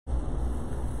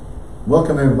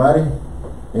Welcome everybody,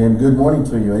 and good morning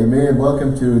to you. Amen.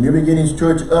 Welcome to New Beginnings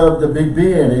Church of the Big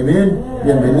Bend. Amen.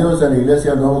 Bienvenidos a la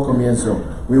Iglesia Nuevo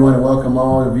Comienzo. We want to welcome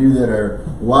all of you that are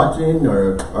watching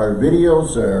our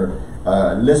videos or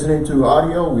listening to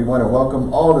audio. We want to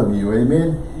welcome all of you.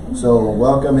 Amen. So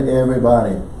welcome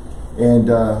everybody. And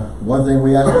one thing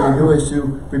we ask you to do is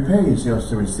to prepare yourselves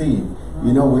to receive.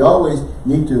 You know, we always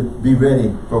need to be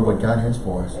ready for what God has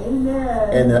for us. Amen.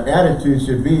 And the attitude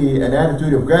should be an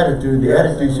attitude of gratitude. The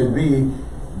attitude should be,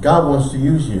 God wants to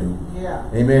use you. Yeah.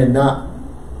 Amen. Not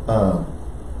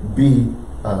be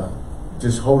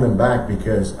just holding back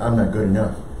because I'm not good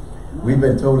enough. We've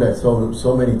been told that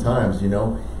so many times, you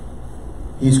know.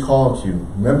 He's called you.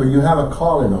 Remember, you have a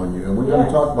calling on you. And we're going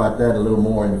to talk about that a little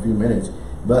more in a few minutes.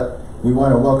 But we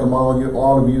want to welcome all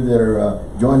of you that are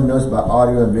joining us by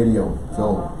audio and video.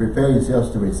 So prepare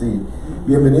yourselves to receive.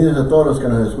 Bienvenidos a todos los que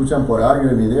nos escuchan por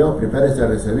audio y video. Prepárese a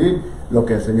recibir lo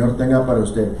que el Señor tenga para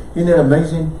usted. Isn't it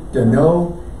amazing to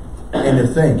know and to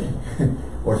think,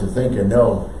 or to think and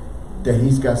know that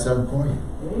He's got something for you?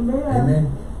 Amen.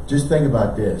 Amen. Just think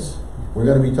about this. We're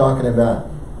going to be talking about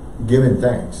giving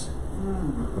thanks.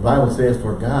 The Bible says,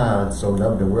 for God so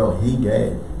loved the world, He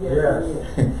gave. Yes.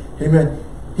 Amen.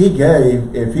 He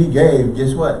gave. If He gave,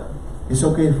 guess what? It's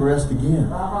okay for us to give.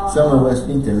 Some of us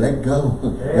need to let go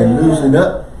and loosen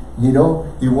up. You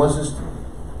know, He wants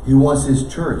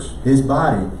His church, His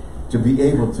body, to be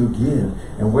able to give.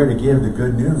 And where to give the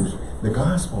good news, the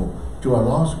gospel, to a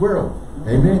lost world.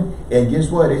 Amen. And guess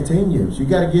what? It's in you. So you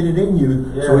got to get it in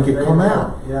you so it can come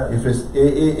out.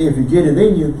 If you get it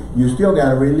in you, you still got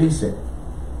to release it.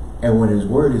 And when His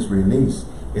word is released,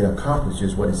 it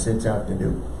accomplishes what it sets out to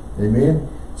do. Amen.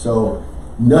 So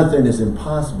nothing is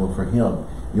impossible for Him.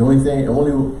 The only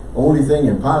thing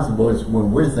impossible is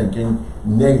when we're thinking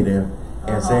negative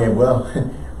and saying, well,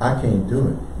 I can't do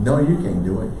it. No, you can't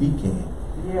do it. He can.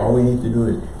 All we need to do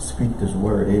is speak this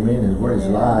word. Amen. His word is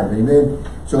live. Amen.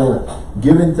 So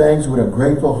giving thanks with a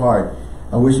grateful heart.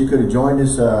 I wish you could have joined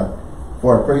us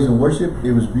for our praise and worship.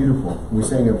 It was beautiful. We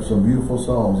sang some beautiful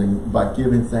songs about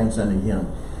giving thanks unto Him.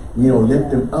 You know,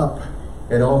 lift Him up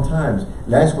at all times.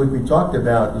 Last week we talked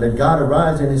about let God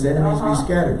arise and His enemies be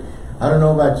scattered. I don't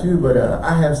know about you, but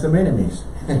I have some enemies.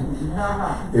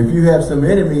 If you have some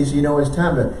enemies, you know, it's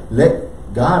time to let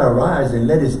God arise and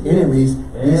let His enemies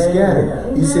be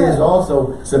scattered. He says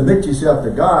also, submit yourself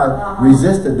to God,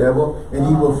 resist the devil, and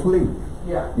he will flee.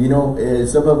 You know,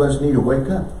 some of us need to wake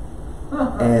up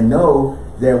and know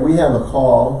that we have a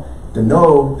call, to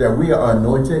know that we are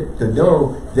anointed, to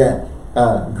know that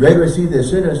greater is He that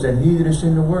is in us than he that is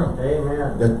in the world.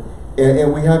 Amen.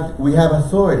 And we have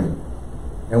authority.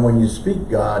 And when you speak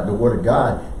God, the word of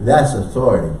God, that's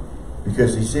authority.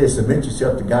 Because He says, submit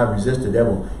yourself to God, resist the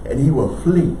devil, and he will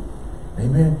flee.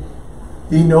 Amen.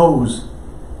 He knows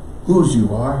whose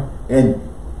you are and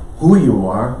who you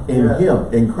are in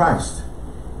Him, in Christ.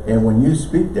 And when you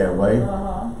speak that way,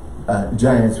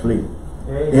 giants flee.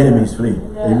 Enemies flee.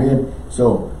 Amen.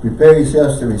 So prepare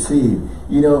yourselves to receive.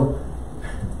 You know,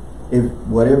 if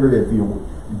you're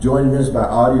joining us by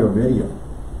audio or video,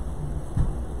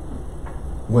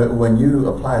 when you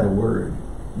apply the word,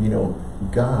 you know,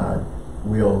 God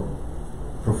will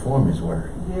perform His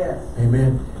word. Yes.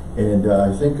 Amen. And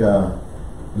I think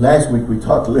last week we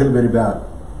talked a little bit about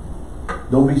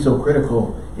don't be so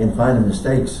critical in finding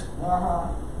mistakes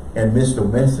and miss the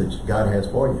message God has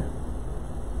for you.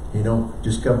 You know,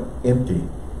 just come empty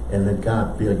and let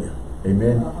God fill you.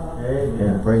 Amen. Amen.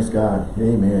 And praise God.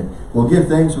 Amen. Well, give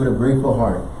thanks with a grateful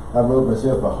heart. I wrote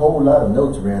myself a whole lot of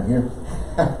notes around here.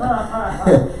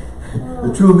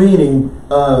 The true meaning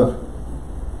of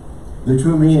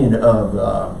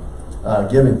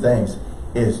giving thanks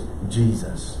is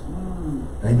Jesus.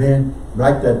 Amen.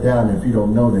 Write that down if you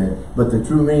don't know that. But the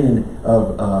true meaning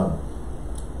of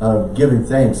giving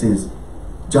thanks is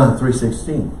John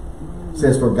 3:16. It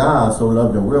says, for God so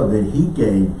loved the world that He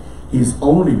gave His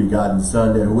only begotten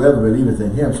Son, that whoever believeth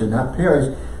in Him should not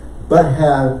perish, but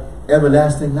have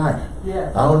everlasting life.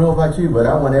 Yes. I don't know about you, but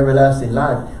I want everlasting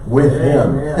life with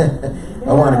Him.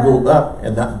 I want to go up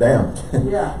and not down.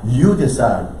 You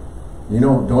decide. You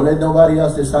know, don't let nobody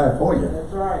else decide for you.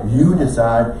 That's right. You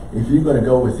decide if you're going to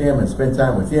go with Him and spend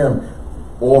time with Him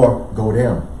or go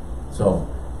down. So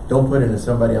don't put it in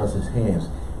somebody else's hands.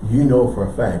 You know for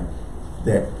a fact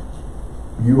that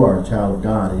you are a child of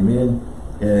God. Amen.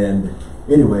 And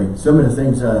anyway, some of the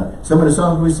things, some of the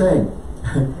songs we sang,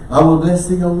 I will bless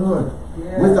Thee, O Lord,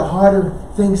 with a heart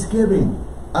of thanksgiving.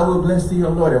 I will bless Thee, O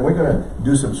Lord. And we're going to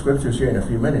do some scriptures here in a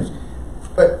few minutes.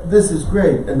 But this is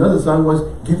great. Another song was,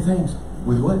 give thanks.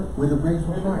 With what? With a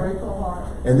grateful heart.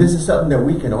 And this is something that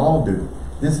we can all do.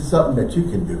 This is something that you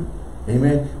can do.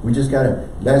 Amen. We just got to,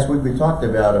 last week we talked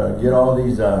about get all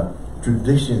these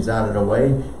traditions out of the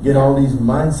way, get all these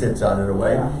mindsets out of the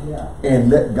way,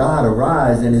 and let God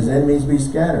arise and his enemies be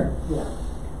scattered.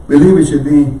 Believers should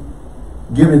be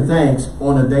giving thanks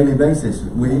on a daily basis.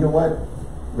 Well, you know what?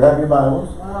 Grab your Bibles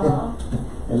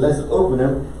and let's open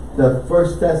them to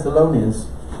 1 Thessalonians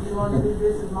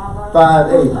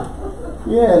 5:8.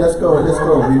 Yeah, let's go. Let's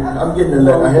go. I'm getting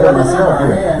ahead of myself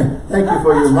here. Thank you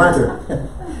for your reminder.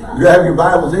 Grab your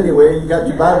Bibles anyway. You got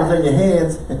your Bibles in your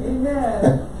hands.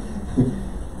 Amen.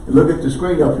 Look at the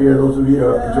screen up here, those of you who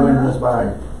are joining us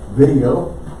by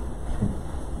video.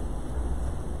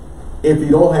 If you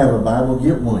don't have a Bible,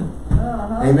 get one.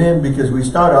 Amen. Because we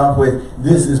start off with,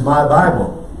 this is my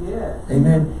Bible.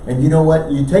 Amen. And you know what?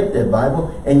 You take that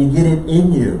Bible and you get it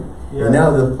in you. And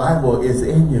now the Bible is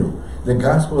in you. The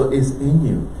gospel is in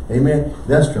you. Amen.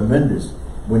 That's tremendous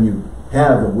when you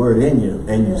have the word in you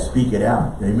and you speak it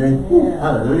out. Amen.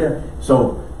 Hallelujah.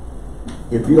 So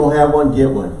if you don't have one,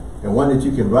 get one. And one that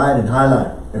you can write and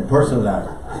highlight and personalize.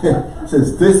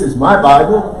 Since this is my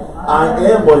Bible, I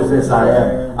am what it says I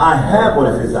am. I have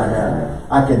what it says I have.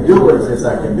 I can do what it says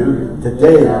I can do.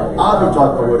 Today, I'll be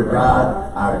taught the word of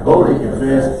God. I boldly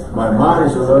confess. My mind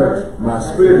is alert. My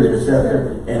spirit is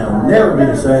receptive. And I'll never be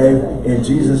the same in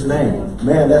Jesus' name.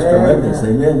 Man, that's tremendous.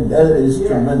 Amen. That is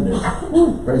tremendous.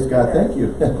 Praise God. Thank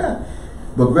you.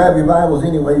 But grab your Bibles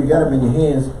anyway. You got them in your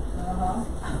hands.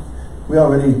 We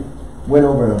already went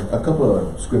over a couple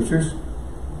of scriptures.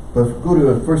 But go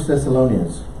to 1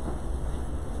 Thessalonians.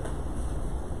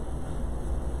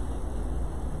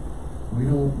 We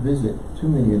don't visit too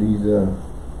many of these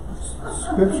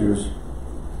scriptures.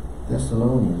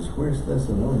 Thessalonians. Where's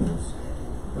Thessalonians?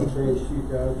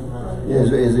 Yeah,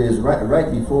 it's right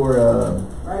before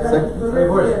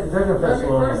Second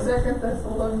Thessalonians.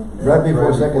 Right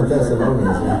before 2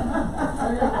 Thessalonians.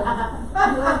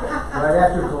 Right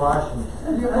after Colossians.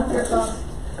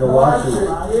 Colossians.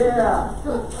 Yeah.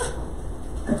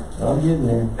 I'm getting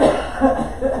there.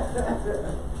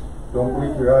 Don't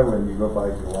blink your eye when you go by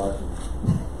Colossians.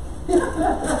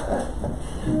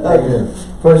 Okay.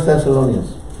 1 Thessalonians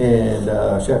and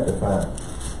chapter 5.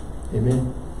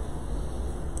 Amen.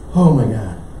 Oh my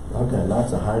God. I've got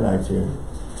lots of highlights here.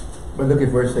 But look at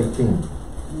verse 18.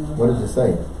 What does it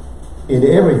say? In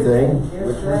everything,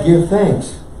 give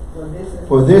thanks.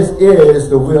 For this is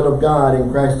the will of God in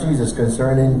Christ Jesus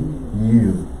concerning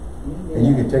you. And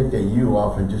you can take that you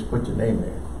off and just put your name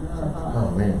there.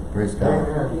 Oh man, praise God.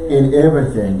 In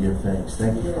everything, give thanks.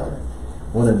 Thank you, Father.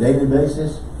 On a daily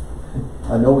basis,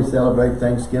 I know we celebrate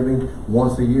Thanksgiving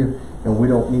once a year, and we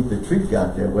don't need to treat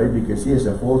God that way because he is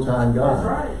a full-time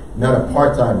God, not a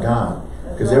part-time God.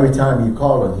 Because every time you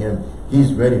call on him,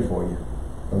 he's ready for you.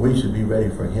 And we should be ready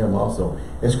for him also.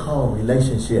 It's called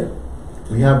relationship.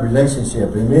 We have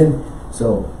relationship, amen?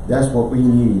 So that's what we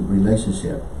need,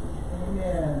 relationship.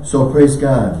 Amen. So praise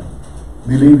God.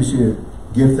 Believers should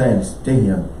give thanks to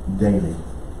him daily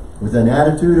with an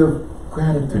attitude of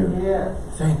gratitude. Yes.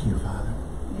 Thank you, Father.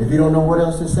 If you don't know what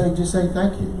else to say, just say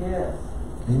thank you. Yes.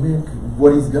 Amen.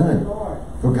 What he's done. Lord.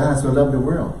 For God so loved the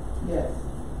world. Yes.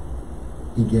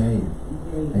 He gave.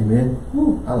 Amen.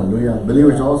 Woo. Hallelujah.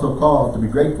 Believers are also called to be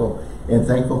grateful and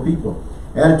thankful people.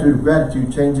 Attitude of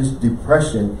gratitude changes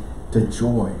depression to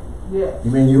joy. Yes.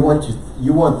 You mean you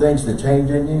want things to change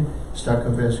in you? Start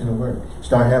confessing the word.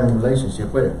 Start having a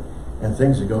relationship with him. And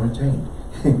things are going to change.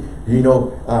 You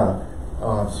know,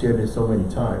 I've shared this so many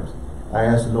times. I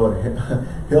asked the Lord,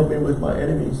 help me with my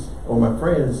enemies or my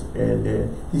friends. And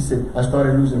he said, I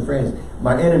started losing friends.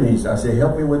 My enemies, I said,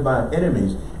 help me with my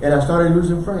enemies. And I started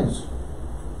losing friends.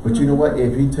 But you know what?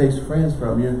 If he takes friends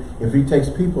from you, if he takes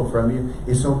people from you,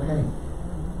 it's okay.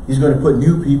 He's going to put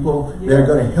new people that are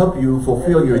going to help you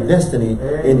fulfill your destiny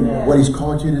in what he's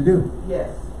called you to do. Yes.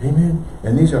 Amen.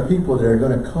 And these are people that are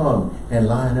going to come and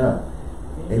line up.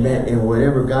 Amen. And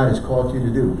whatever God has called you to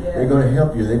do, they're going to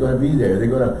help you. They're going to be there. They're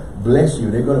going to bless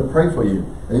you. They're going to pray for you.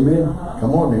 Amen.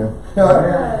 Come on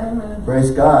now.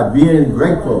 Praise God. Being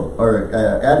grateful, or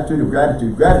attitude of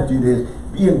gratitude. Gratitude is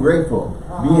being grateful,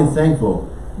 being thankful,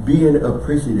 being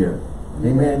appreciative.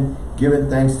 Amen. Giving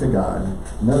thanks to God.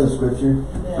 Another scripture.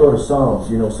 Go to Psalms.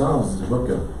 You know, Psalms is a book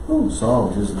of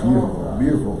Psalms. It's a beautiful,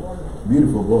 beautiful,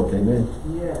 beautiful book. Amen.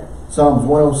 Yes. Psalms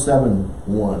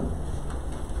 107:1.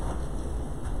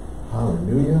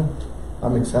 Hallelujah.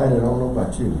 I'm excited. I don't know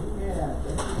about you. Yeah.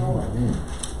 Amen.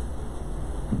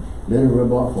 Let it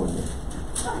rub off on you.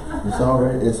 It's all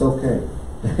right. It's okay.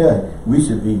 We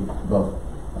should be both.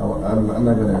 I'm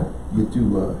not going to get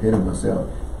too ahead of myself.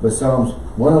 But Psalms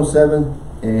 107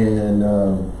 and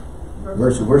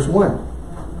verse 1.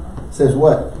 says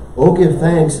what? Oh, give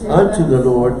thanks unto the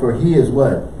Lord, for he is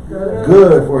what?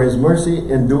 Good, for his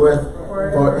mercy endureth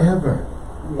forever.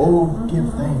 Oh,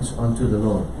 give thanks unto the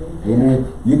Lord.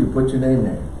 Amen. You can put your name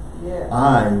there.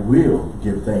 I will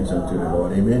give thanks unto the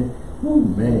Lord. Amen.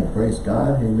 Amen. Praise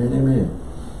God. Amen. Amen.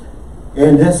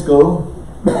 And let's go.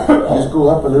 Let's go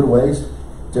up a little ways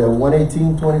to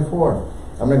 118:24.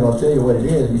 I'm not going to tell you what it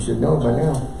is. You should know by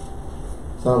now.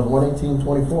 Psalms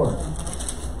 118:24.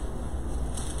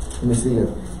 Let me see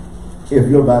if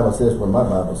your Bible says what my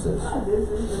Bible says. This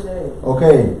is the day.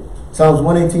 Okay. Psalms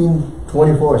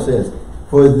 118:24 says,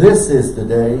 for this is the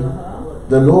day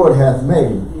the Lord hath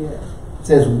made. It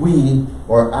says we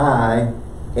or I,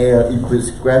 and you could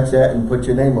scratch that and put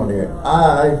your name on there.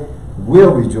 I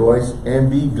will rejoice and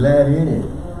be glad in it.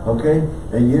 Okay?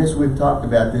 And yes, we've talked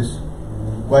about this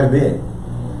quite a bit.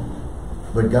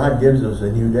 But God gives us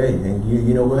a new day. And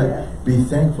you know what? Be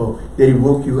thankful that he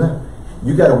woke you up.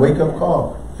 You got a wake-up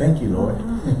call. Thank you, Lord.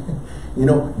 You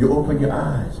know, you open your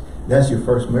eyes. That's your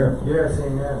first miracle. Yes,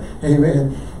 amen.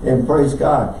 Amen. And praise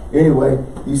God. Anyway,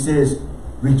 he says,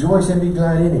 rejoice and be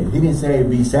glad in it. He didn't say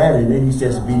be sad in it. He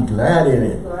says be glad in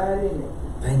it.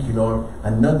 Thank you, Lord.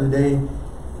 Another day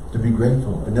to be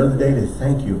grateful. Another day to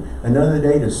thank you. Another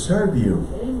day to serve you.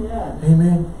 Amen.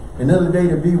 Amen. Another day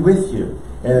to be with you.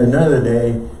 And another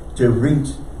day to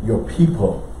reach your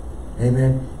people.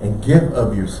 Amen. And give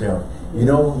of yourself. You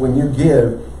know, when you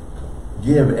give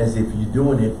as if you're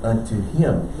doing it unto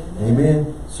him.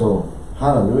 Amen. So,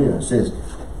 hallelujah. It says,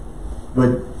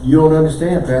 but you don't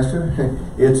understand, Pastor.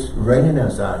 It's raining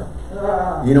outside.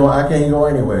 You know, I can't go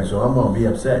anywhere, so I'm going to be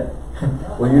upset.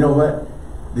 Well, you know what?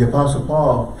 The Apostle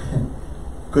Paul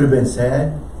could have been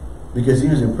sad because he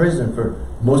was in prison for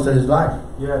most of his life.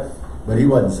 Yes. But he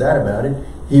wasn't sad about it.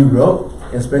 He wrote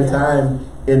and spent time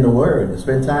in the Word and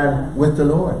spent time with the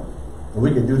Lord. And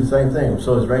we can do the same thing.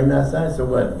 So it's raining outside, so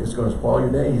what? It's going to spoil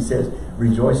your day. He says,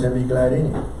 rejoice and be glad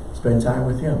in it. Spend time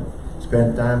with him.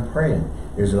 Spend time praying.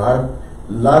 There's a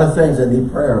lot of things that need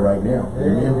prayer right now.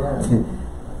 Amen.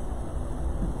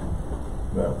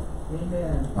 Well,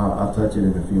 I'll touch it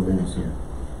in a few minutes here.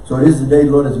 So this is the day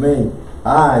the Lord has made.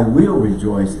 I will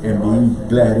rejoice and be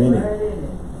glad in it.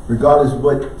 Regardless of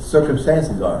what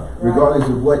circumstances are. Regardless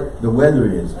of what the weather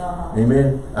is.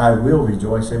 Amen. I will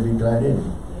rejoice and be glad in it.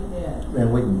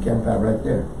 Man, we can camp out right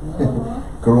there.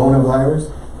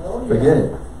 Coronavirus, forget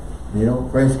it. You know,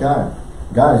 praise God.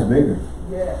 God is bigger.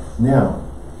 Now,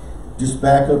 just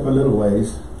back up a little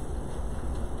ways.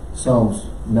 Psalms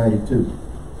 92.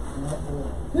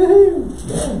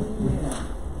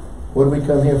 What do we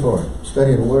come here for?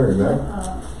 Study the Word, right?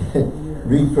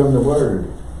 Read from the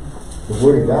Word. The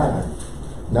Word of God.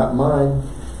 Not mine.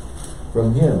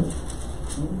 From Him.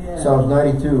 Psalms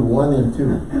 92, 1 and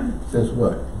 2 says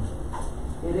what?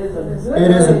 It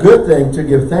is a good thing to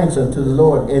give thanks unto the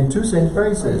Lord and to sing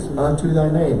praises unto thy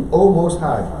name, O Most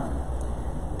High,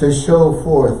 to show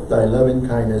forth thy loving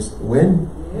kindness when?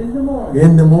 In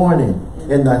the morning.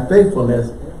 And thy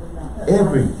faithfulness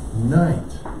every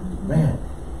night. Man,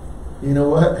 you know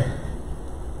what?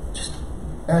 Just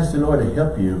ask the Lord to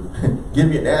help you.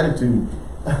 Give you an attitude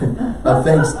of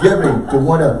thanksgiving to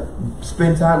want to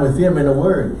spend time with Him in the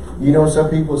Word. You know, some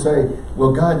people say,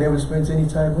 well, God never spends any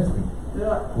time with me.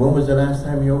 When was the last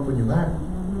time you opened your Bible?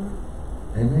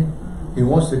 Amen. He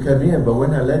wants to come in, but we're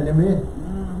not letting Him in.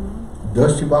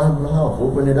 Dust your Bible off,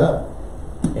 open it up,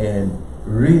 and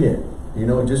read it. You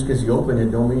know, just because you open it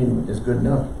don't mean it's good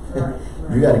enough.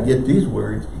 You got to get these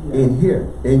words in here,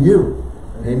 in you.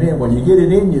 Amen. When you get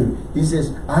it in you, He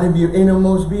says, out of your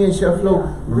innermost being shall flow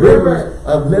rivers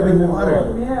of living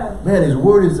water. Man, His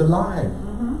Word is alive.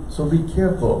 So be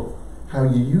careful how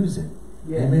you use it.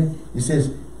 Amen. He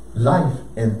says, life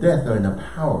and death are in the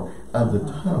power of the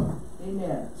tongue.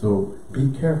 So be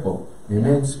careful.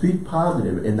 Amen. Speak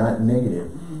positive and not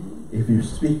negative. If you're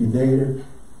speaking negative,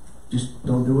 just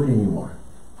don't do it anymore.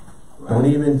 Don't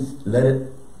even let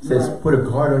it. Says put a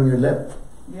guard on your lip,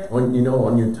 on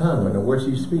on your tongue, on the words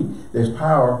you speak. There's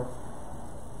power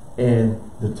in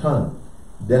the tongue.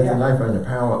 Death and life are in the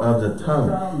power of the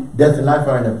tongue. Death and life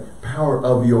are in the power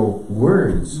of your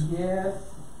words.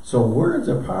 So words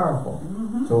are powerful.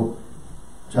 So,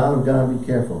 child of God, be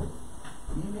careful.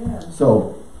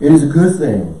 So it is a good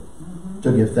thing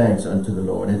to give thanks unto the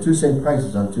Lord and to sing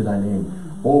praises unto thy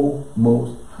name, O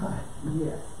Most High.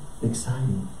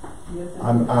 Exciting.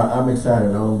 I'm excited.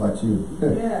 I don't know about you.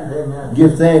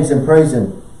 Give thanks and praise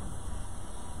Him,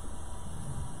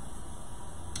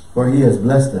 for He has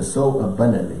blessed us so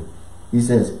abundantly. He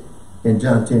says in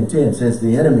John 10:10 says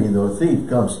the enemy, the thief,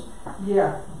 comes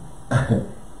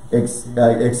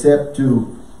except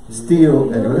to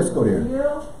steal and let's go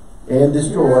there. and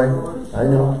destroy. I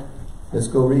know. Let's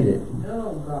go read it.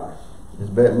 Oh, gosh. It's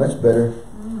much better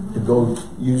to go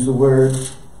use the word.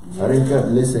 I didn't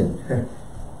come. Listen.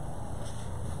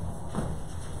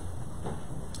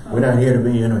 We're not here to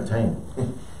be entertained.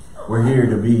 We're here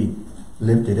to be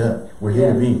lifted up. We're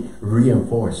here to be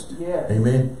reinforced. Yes.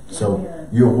 Amen. So Amen.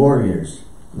 you're warriors,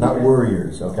 not Yes.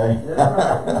 warriors, okay? That's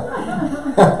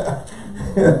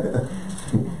right.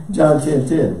 John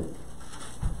 10:10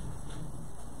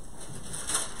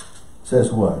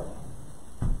 says what?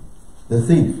 The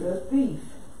thief. The thief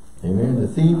Amen. The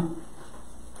thief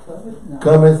cometh not.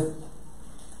 cometh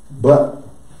but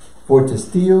for to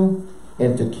steal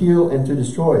and to kill and to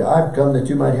destroy. I've come that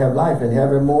you might have life and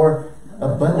have it more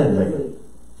abundantly.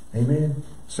 Amen.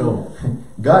 So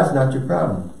God's not your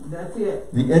problem. That's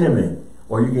it. The enemy,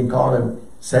 or you can call him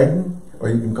Satan, or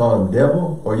you can call him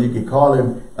devil, or you can call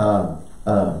him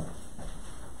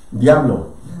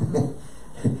Diablo.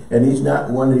 And he's not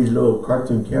one of these little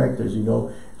cartoon characters, you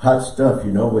know, hot stuff,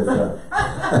 you know, with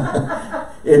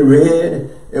in red,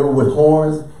 with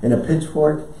horns and a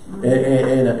pitchfork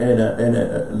and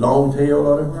a long tail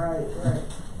on him. Right.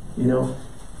 You know,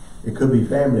 it could be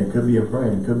family, it could be a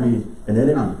friend, it could be an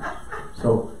enemy.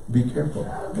 So be careful.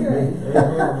 Okay.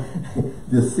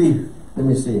 The thief, let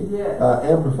me see. Yes.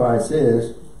 Amplified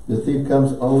says, the thief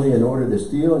comes only in order to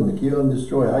steal and to kill and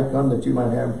destroy. I come that you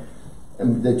might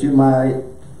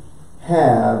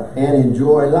have and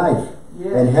enjoy life.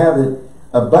 Yes. And have it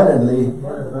abundantly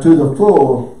to the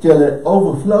full till it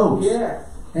overflows. Yes.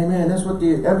 Amen. That's what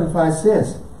the Amplified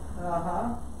says.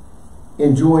 Uh-huh.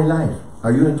 Enjoy life.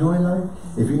 Are you enjoying life?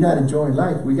 If you're not enjoying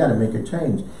life, we got to make a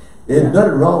change. There's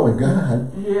nothing wrong with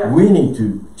God. Yeah. We need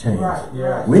to change. Right.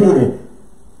 Yeah. We need to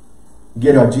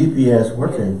get our GPS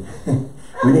working.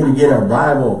 We need to get our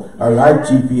Bible, our life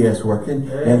GPS working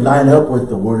and line up with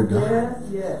the Word of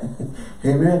God. Yes.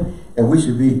 Amen. And we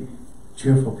should be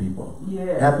cheerful people.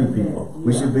 Yes. Happy people. Yes.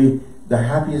 We should be the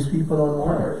happiest people on the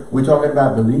earth. We're talking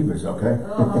about believers, okay?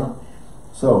 Uh-huh.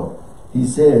 So, he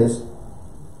says,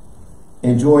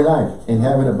 enjoy life and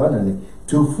have it abundantly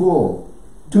to the full,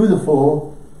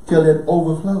 till it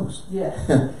overflows. Yes.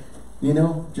 You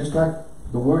know, just like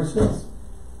the word says,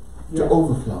 to Yeah.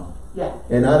 overflow. Yeah.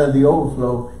 And out of the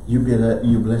overflow, you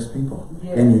bless people.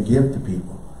 Yes. And you give to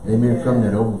people. Amen. Yeah. From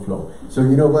that overflow. So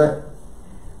you know what?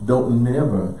 Don't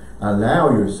never allow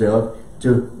yourself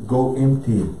to go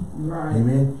empty. Right.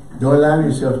 Amen. Don't allow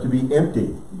yourself to be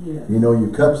empty. Yeah. You know, your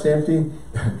cup's empty,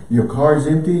 your car's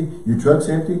empty, your truck's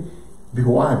empty.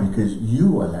 Why? Because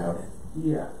you allowed it.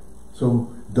 Yeah.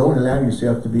 So don't allow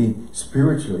yourself to be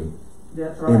spiritually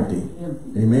That's right. empty.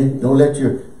 Amen. Don't let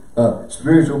your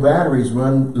spiritual batteries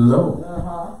run low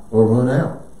Uh-huh. or run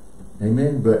out.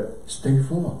 Amen. But stay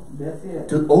full That's it.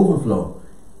 to overflow.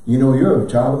 You know, you're a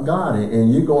child of God,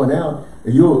 and you're going out.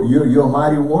 You're a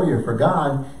mighty warrior for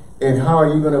God. And how are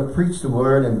you going to preach the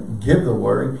word and give the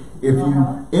word if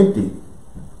you empty?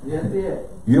 That's it.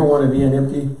 You don't want to be an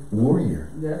empty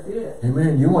warrior. That's it.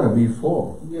 Amen. You want to be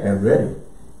full and ready.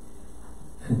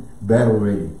 Battle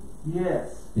ready.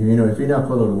 Yes. You know, if you're not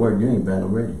full of the word, you ain't battle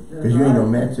ready. Because you ain't no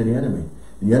match to the enemy.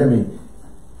 The enemy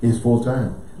is full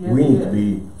time. Yes, we need yes. to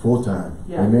be full time.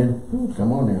 Yeah. Amen.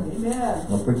 Come on now. Amen.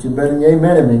 I'm preaching better than you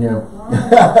amen at me now.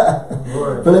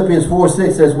 Lord. Philippians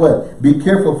 4:6 says what? Be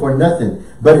careful for nothing,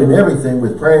 but in everything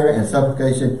with prayer and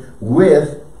supplication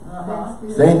with Uh-huh.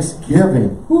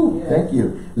 thanksgiving. Woo, Yeah. Thank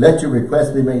you. Let your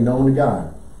requests be made known to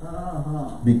God.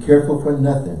 Uh-huh. Be careful for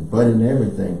nothing, but in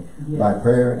everything Yeah. by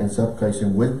prayer and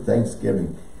supplication with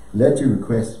thanksgiving. Let your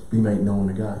requests be made known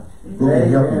to God. Who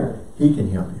can help you? Amen. He can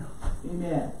help you.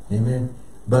 Amen. Amen.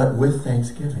 But with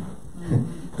thanksgiving.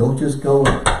 Don't just go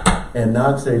and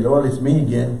not say, Lord, it's me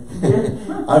again.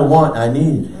 I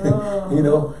need. You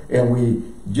know, and we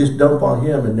just dump on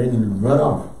him and then run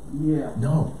off. Yeah.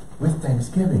 No, with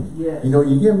thanksgiving. Yes. You know,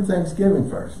 you give him thanksgiving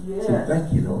first. Yes. Say,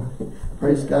 thank you, Lord.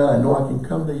 Praise God, I know I can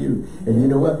come to you. And you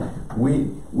know what?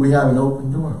 We have an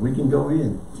open door. We can go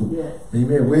in. Yes.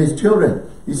 Amen. We're his children.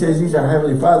 He says he's our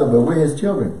heavenly Father, but we're his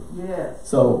children. Yes.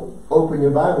 So open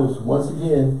your Bibles. Once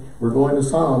again, we're going to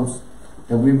Psalms.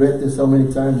 And we've read this so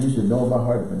many times, you should know by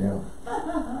heart by now.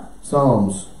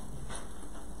 Psalms.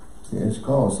 Yeah, it's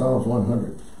called Psalms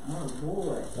 100. Oh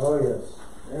boy. Oh, yes.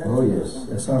 Oh yes,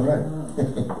 that's all right.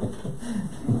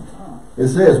 It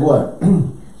says what?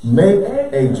 Make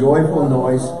a joyful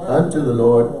noise unto the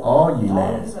Lord, all ye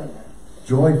lands.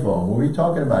 Joyful. When we're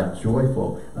talking about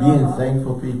joyful, being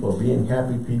thankful people, being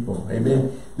happy people.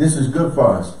 Amen. This is good for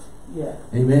us. Yeah.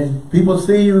 Amen. People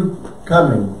see you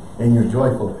coming and you're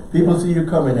joyful. People see you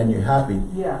coming and you're happy.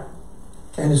 Yeah.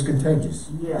 And it's contagious.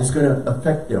 Yeah. It's going to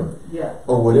affect them. Yeah.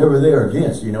 Or whatever they're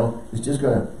against, you know. It's just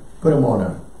going to put them on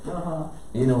a, Uh-huh.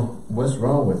 you know, what's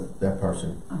wrong with that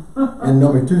person? And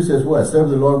number 2 says what? Serve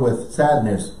the Lord with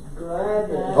sadness.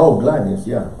 Gladness. Oh, gladness,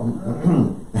 yeah.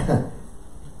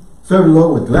 Serve the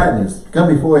Lord with gladness.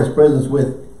 Come before his presence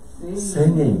with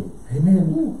singing.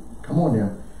 Amen. Come on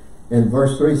now. And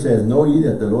verse 3 says, know ye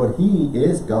that the Lord, he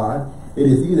is God. It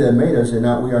is he that made us and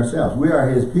not we ourselves. We are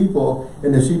his people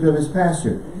and the sheep of his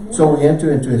pasture. So we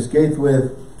enter into his gates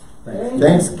with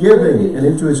thanksgiving and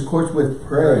into his courts with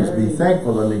praise. Be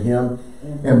thankful unto him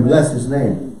and bless his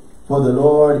name. For the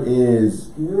Lord is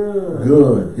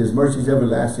good. His mercy is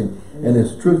everlasting and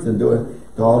his truth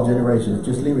endureth to all generations.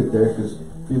 Just leave it there because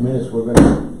in a few minutes we're going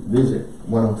to visit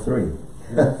 103.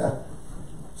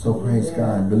 So praise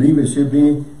God. Believers should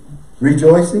be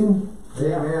rejoicing.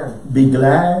 Amen. Be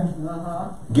glad.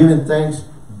 Uh-huh. Giving thanks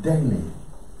daily.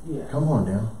 Yeah. Come on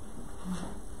now.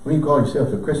 When you call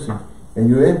yourself a Christian and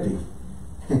you're empty,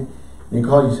 you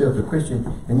call yourself a Christian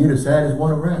and you're the saddest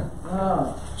one around.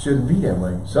 Shouldn't be that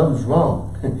way. Something's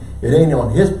wrong. It ain't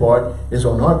on his part, it's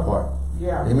on our part.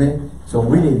 Yeah. Amen. So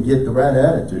we need to get the right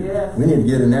attitude. Yes. We need to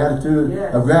get an attitude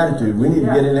of gratitude. We need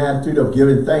to get an attitude of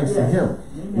giving thanks to him.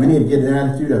 Amen. We need to get an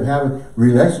attitude of having a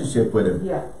relationship with him.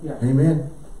 Yeah. Yeah.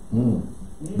 Amen.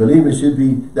 Believers should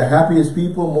be the happiest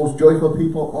people, most joyful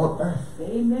people on earth.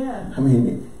 Amen. I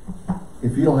mean,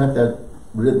 if you don't have that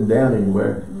written down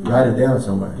anywhere, write it down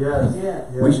somewhere. Yes.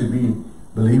 Yeah. We should be,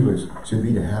 believers should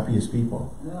be the happiest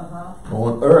people Uh-huh.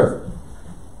 on earth.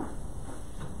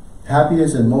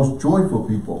 Happiest and most joyful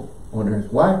people on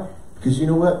earth. Why? Because you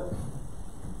know what?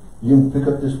 You can pick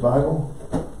up this Bible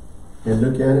and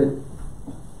look at it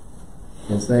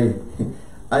and say,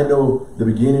 I know the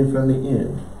beginning from the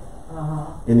end. Uh-huh.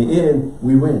 In the end,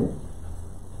 we win.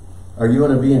 Are you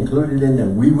going to be included in the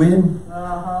we win?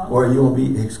 Uh-huh. Or are you going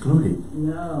to be excluded?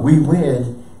 No. We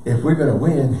win. If we're going to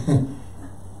win,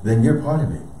 then you're part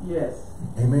of it. Yes.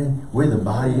 Amen. We're the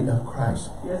body of Christ.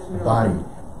 Yes, we are. Body.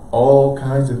 All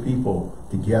kinds of people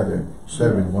together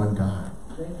serving one God.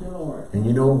 Thank you, Lord. And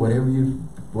you know,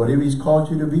 whatever he's called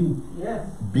you to be, Yes.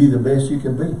 be the best you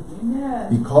can be.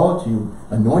 Amen. He called you,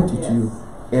 anointed Yes. you,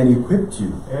 and equipped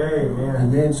you. Amen.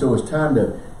 Amen. So it's time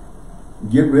to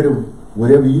get rid of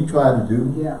whatever you try to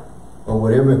do, Yeah. or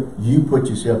whatever you put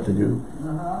yourself to do,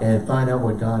 Uh-huh. and find out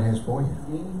what God has for you.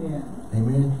 Amen.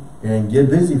 Amen. And get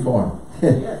busy for him.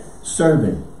 Yes.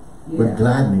 Serving with Yeah.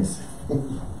 gladness.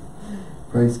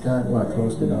 Praise God. Well, I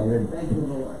closed it already. Thank you,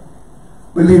 Lord.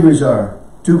 Believers are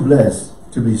too blessed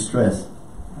to be stressed.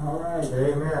 All right.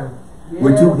 Amen.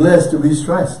 We're too blessed to be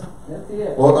stressed That's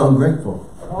it. or ungrateful.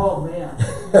 Oh, man.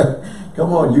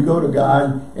 Come on, you go to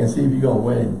God and see if you're going to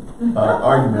win an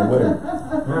argument with him.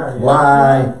 Yeah.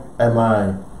 Why am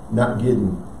I not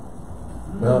getting?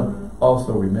 Well,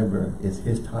 also remember, it's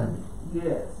his timing.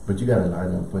 Yes. But you got to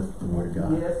line up with the Word of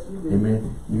God. Yes, you do.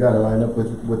 Amen. You got to line up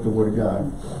with the Word of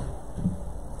God.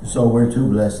 So we're too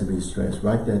blessed to be stressed.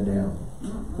 Write that down.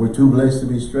 We're too blessed to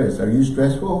be stressed. Are you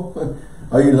stressful?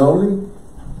 Are you lonely?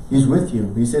 He's with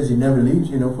you. He says he never leaves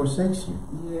you nor forsakes you.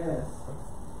 Yes.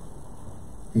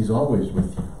 He's always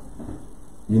with you.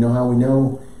 You know how we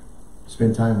know?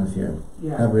 Spend time with him.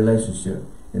 Yeah. Have a relationship.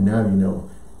 And now you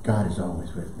know God is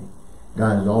always with me.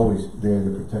 God is always there to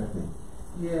protect me.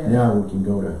 Yes. Now we can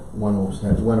go to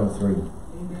 107, 103.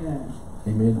 Amen.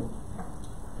 Amen.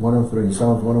 103,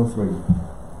 Psalms 103.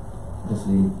 That's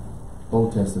the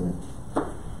Old Testament.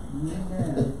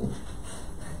 Amen.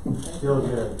 Still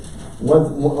good.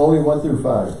 Only 1 through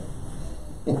 5.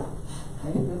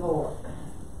 Thank you, Lord.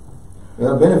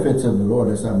 The benefits of the Lord,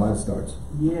 that's how mine starts.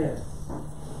 Yes.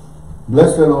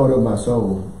 Bless the Lord, of my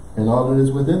soul, and all that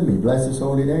is within me. Bless his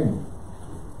holy name.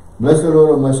 Bless the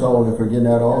Lord, of my soul, and forget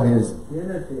not all his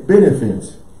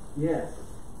benefits. Yes.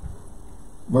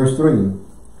 Verse 3.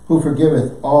 Who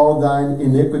forgiveth all thine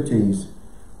iniquities,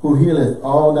 who healeth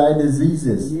all thy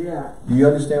diseases. Yeah. Do you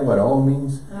understand what all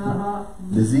means? Uh-huh.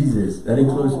 Diseases. That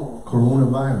includes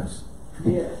coronavirus.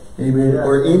 Yes. Amen. Yeah.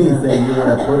 Or anything you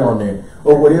want to put on there.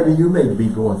 Or whatever you may be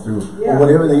going through. Yeah. Or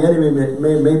whatever the enemy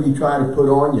may be trying to put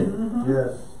on you.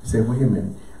 Yes. Say, wait a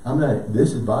minute. I'm not,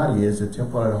 this body is a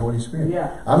temple of the Holy Spirit.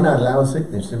 Yeah. I'm not allowing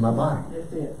sickness in my body.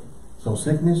 That's it. So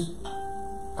sickness,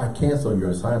 I cancel your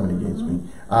assignment against me.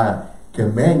 I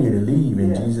command you to leave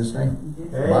in Jesus' name.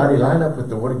 Amen. Body, line up with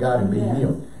the Word of God and be Yeah.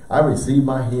 healed. I receive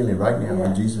my healing right now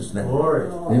in Jesus' name. Glory.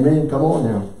 Amen. Come on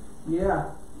now. Yeah.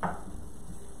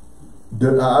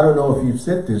 I don't know if you've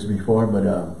said this before, but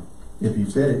if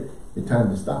you've said it, it's time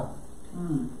to stop.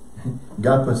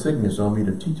 God put sickness on me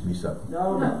to teach me something.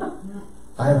 No, no.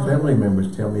 I have family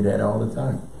members tell me that all the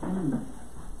time.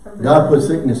 God put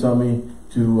sickness on me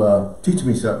to teach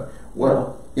me something.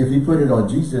 Well, if he put it on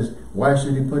Jesus, why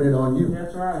should he put it on you?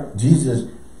 That's right. Jesus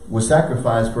was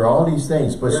sacrificed for all these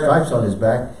things, put stripes on his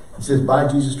back. He says, by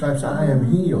Jesus' stripes, I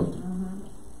am healed.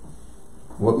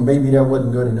 Well, maybe that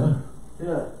wasn't good enough.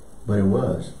 Yeah. But it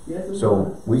was. Yes, it so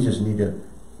was. we just need to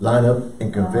line up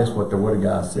and confess what the Word of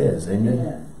God says. Amen.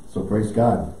 Yeah. So praise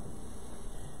God.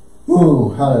 Ooh,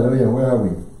 hallelujah. Where are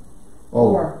we?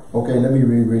 Oh, 4. okay, let me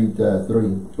reread 3.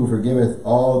 Who forgiveth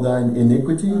all thine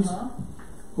iniquities,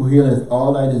 who healeth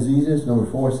all thy diseases. Number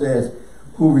 4 says,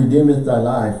 who redeemeth thy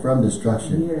life from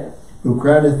destruction, Yes. who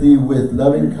crowneth thee with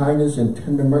loving kindness and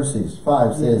tender mercies.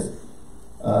 5 says,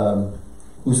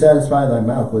 who satisfy thy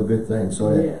mouth with good things,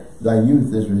 so that thy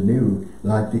youth is renewed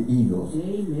like the eagles.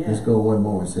 Amen. Let's go one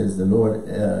more. It says, the Lord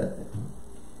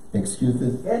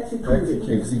executes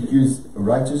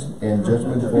righteous and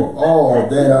judgment for all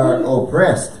that are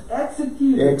oppressed.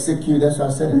 Execute, that's how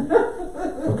I said it.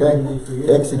 Okay?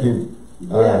 Execute.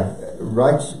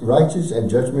 Righteous and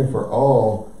judgment for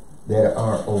all that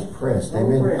are oppressed.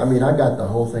 Amen. I mean, I got the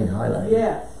whole thing highlighted.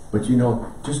 Yes. But you know,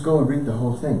 just go and read the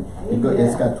whole thing.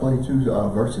 It's got 22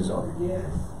 verses on it. Yes.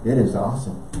 It is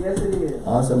awesome. Yes, it is.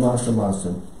 Awesome, awesome,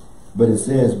 awesome. But it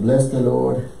says, bless the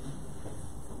Lord.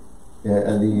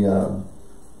 The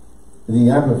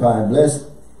Amplified, bless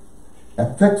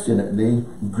affectionately,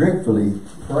 gratefully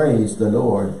praise the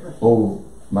Lord, O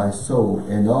my soul,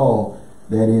 and all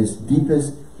that is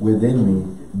deepest within me.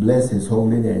 Bless his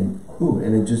holy name. Ooh,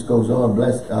 and it just goes on.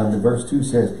 Bless. The verse 2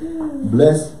 says,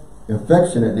 bless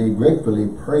affectionately, gratefully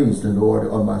praise the Lord,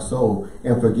 O my soul,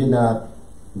 and forget not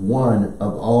one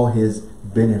of all his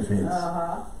benefits.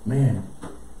 Man,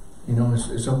 you know,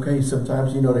 it's okay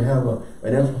sometimes, you know, to have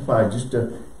an amplified, just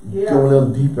to go a little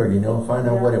deeper, you know, find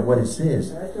out what it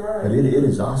says. That's right. But it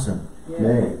is awesome.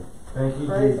 Man, Thank you,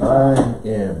 Jesus. I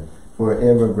am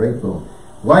forever grateful.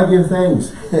 Why give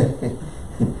thanks?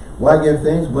 Why give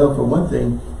thanks? Well, for one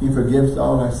thing, he forgives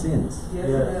all our sins. Yes,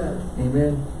 it does.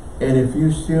 Amen. And if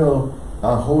you still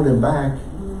are holding back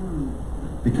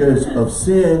because of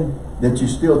sin that you're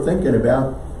still thinking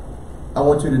about, I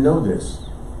want you to know this.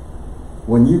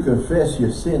 When you confess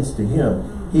your sins to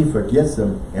him, he forgets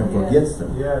them and forgets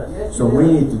them. Yes. So we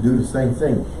need to do the same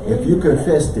thing. If you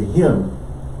confess to him,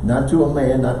 not to a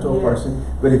man, not to a person,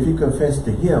 but if you confess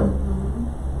to him,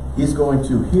 he's going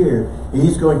to hear, and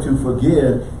he's going to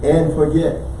forgive and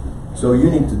forget. So you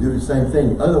need to do the same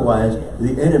thing. Otherwise,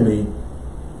 the enemy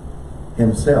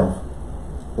himself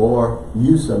or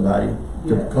use somebody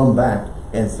to come back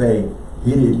and say,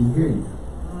 he didn't hear you.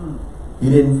 He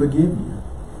didn't forgive you.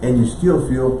 And you still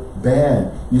feel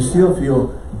bad. You still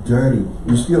feel dirty.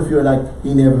 You still feel like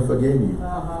he never forgave you.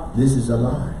 This is a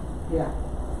lie. Yeah.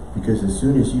 Because as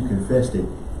soon as you confessed it,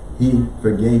 he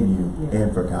forgave you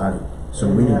and forgot it. So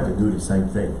we need to do the same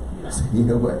thing. Say, you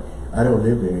know what? I don't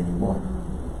live there anymore.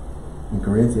 In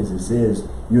Corinthians it says,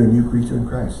 you're a new creature in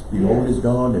Christ. The old is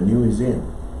gone, the new is in.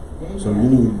 So you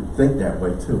need to think that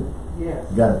way too. Yes.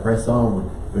 You got to press on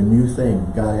with the new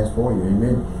thing God has for you.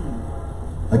 Amen.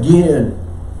 Again,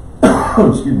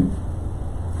 excuse me,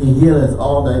 he healeth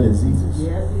all thy diseases.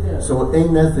 Yes, he does. So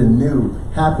ain't nothing new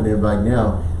happening right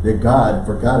now that God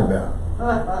forgot about.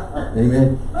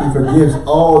 Amen. He forgives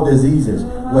all diseases.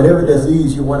 Whatever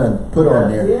disease you want to put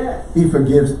on there, he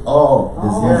forgives all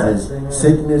diseases,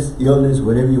 sickness, illness,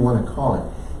 whatever you want to call it.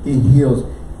 He heals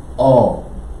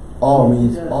all. All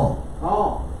means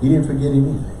all. He didn't forget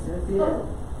anything.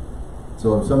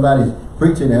 So if somebody's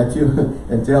preaching at you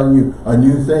and telling you a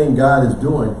new thing God is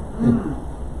doing,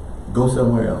 go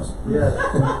somewhere else. Yes.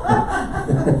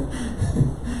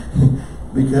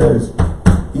 Because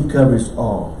he covers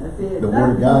all. The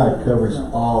Word of God covers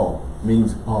all,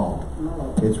 means all.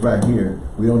 It's right here.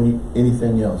 We don't need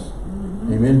anything else.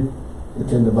 Amen.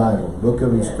 It's in the Bible. Book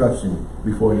of instruction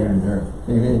before leaving earth.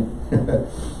 Amen.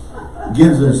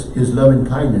 Gives us his loving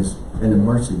kindness and the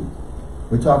mercy.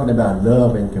 We're talking about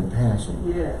love and compassion.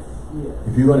 Yes. Yes.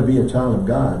 If you're going to be a child of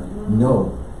God,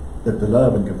 know that the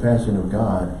love and compassion of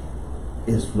God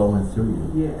is flowing through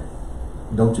you. Yes.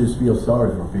 Don't just feel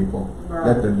sorry for people. Right.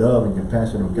 Let the love and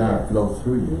compassion of God flow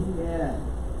through you. Yeah.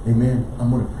 Amen. I'm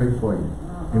going to pray for you.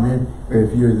 Amen. Or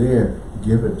if you're there,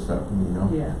 give them something, you know.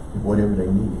 Yeah. Whatever they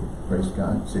need. Praise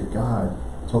God. Say, God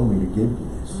told me to give you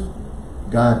this.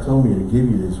 God told me to give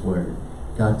you this word.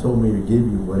 God told me to give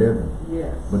you whatever.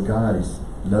 Yes. But God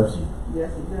loves you.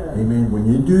 Yes, it does. Amen.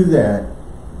 When you do that,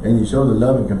 and you show the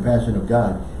love and compassion of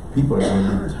God, people are going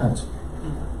to be touched.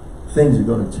 Things are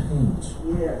going to change.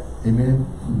 Yes. Amen.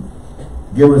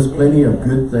 Give us plenty of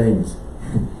good things.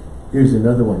 Here's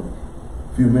another one.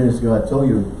 A few minutes ago I told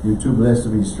you, you're too blessed to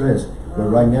be stressed. But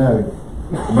right now,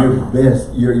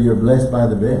 You're blessed by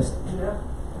the best. Yeah.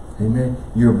 Amen.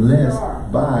 You're blessed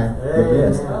by the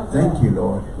best. Amen. Thank you,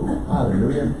 Lord.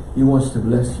 Hallelujah. He wants to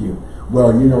bless you.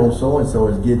 Well, you know, so-and-so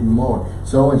is getting more.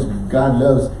 God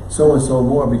loves so-and-so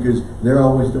more because they're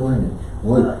always doing it.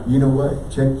 Well, you know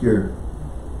what? Check your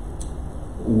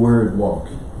word walk.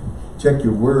 Check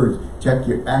your words. Check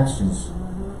your actions.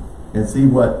 And see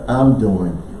what I'm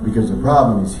doing. Because the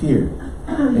problem is here.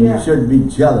 And you shouldn't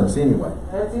be jealous anyway.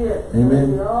 That's it.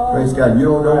 Amen. Praise God. You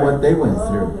don't know what they went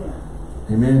through.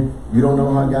 Amen. You don't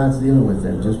know how God's dealing with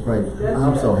them. Just pray.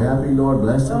 I'm so happy, Lord.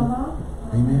 Bless them.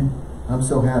 Amen. I'm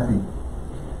so happy.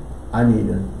 I need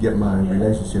to get my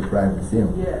relationship right with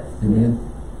Him. Yes. Amen.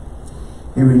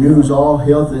 He renews all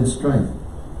health and strength.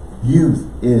 Youth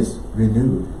is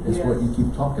renewed. That's what you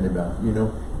keep talking about. You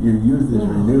know, your youth is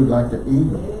renewed like the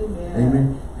eagle.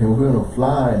 Amen. And we're going to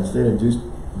fly instead of just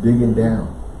digging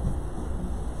down.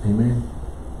 Amen.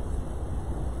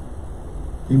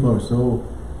 People are so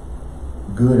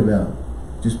good about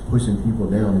just pushing people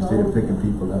down instead of picking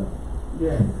people up.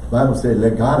 Yes. The Bible said,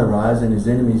 let God arise and His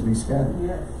enemies be scattered.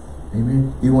 Yes.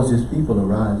 Amen. He wants His people to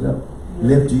rise up. Yes.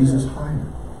 Lift Jesus higher.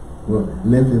 Well,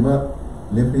 lift Him up.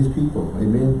 Lift His people.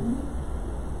 Amen.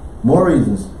 More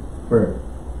reasons for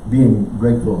being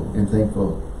grateful and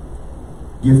thankful.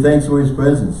 Give thanks for His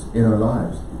presence in our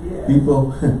lives. Yes.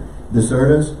 People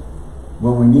desert us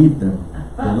when we need them.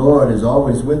 The Lord is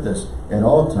always with us at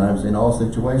all times, in all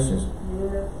situations.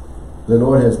 Yes. The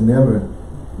Lord has never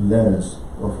led us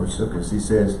or forsook us. He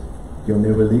says He'll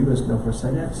never leave us nor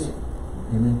forsake us.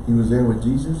 Amen. He was there with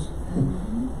Jesus.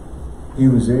 He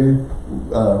was there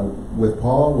with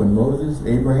Paul, with Moses,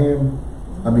 Abraham.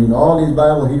 I mean, all these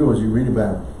Bible heroes you read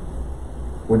about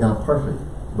were not perfect,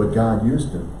 but God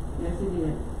used them. Yes, He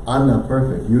did. I'm not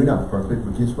perfect. You're not perfect,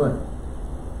 but guess what?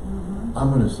 I'm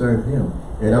going to serve Him,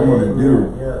 and I'm going to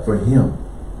do for Him.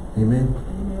 Amen.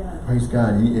 Amen. Praise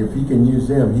God. If He can use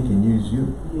them, He can use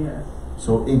you. Yes.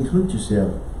 So include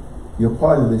yourself. You're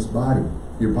part of this body.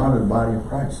 You're part of the body of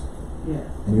Christ. Yes.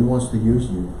 And He wants to use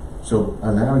you. So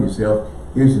allow yourself.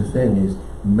 Here's the thing is,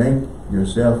 make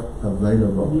yourself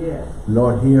available. Yes.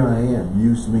 Lord, here I am.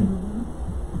 Use me.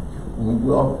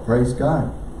 Well, praise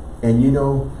God. And you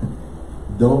know,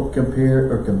 don't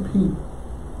compare or compete.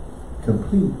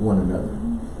 Complete one another.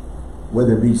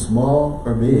 Whether it be small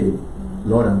or big,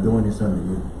 Lord, I'm doing this under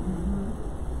you.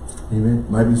 Amen.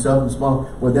 Might be something small.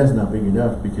 Well, that's not big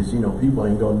enough because, you know, people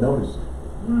ain't going to notice.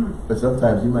 But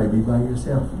sometimes you might be by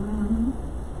yourself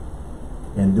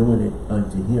and doing it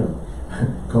unto Him.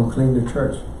 Come clean the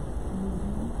church.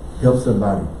 Help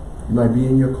somebody. You might be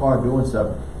in your car doing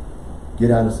something.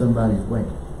 Get out of somebody's way.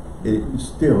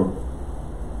 Still,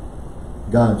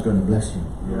 God's going to bless you.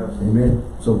 Yes. Amen.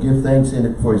 So give thanks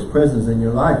for His presence in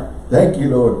your life. Thank you,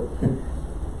 Lord.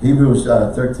 Hebrews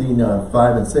 13,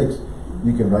 5 and 6.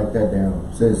 You can write that down.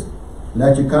 It says,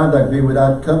 let your conduct be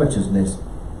without covetousness.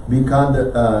 Be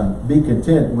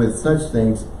content with such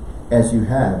things as you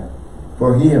have.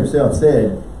 For He Himself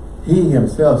said,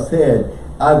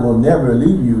 I will never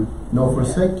leave you nor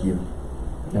forsake you.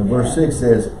 And verse 6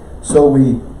 says, so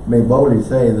we may boldly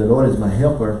say, the Lord is my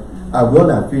helper. I will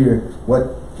not fear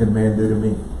what can man do to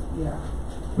me. Yeah.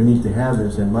 We need to have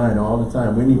this in mind all the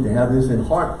time. We need to have this in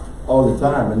heart all the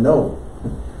time and know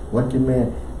what can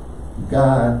man.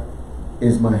 God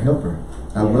is my helper.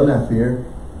 I will not fear.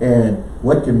 And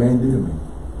what can man do to me?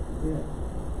 Yeah.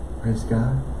 Praise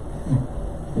God.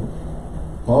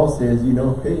 Paul says, you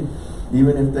know, hey,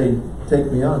 even if they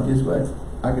take me out, guess what?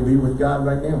 I can be with God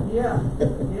right now. Yeah.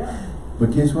 Yeah.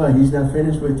 But guess what? He's not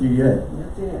finished with you yet.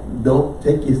 That's it. Don't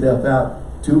take yourself out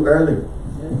too early.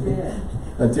 That's it.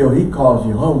 Until He calls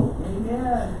you home.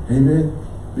 Amen. Amen.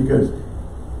 Because,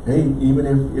 hey, even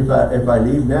if I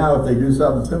leave now, if they do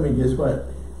something to me, guess what?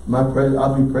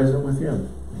 I'll be present with Him.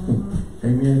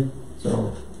 Amen.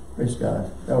 So, praise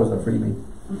God. That was a freebie.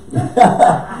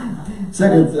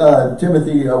 2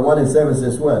 Timothy 1 and 7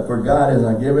 says what? For God has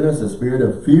not given us a spirit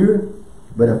of fear,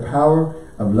 but a power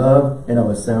of love and of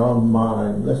a sound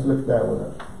mind. Let's look that one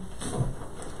up.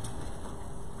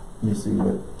 Let me see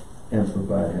what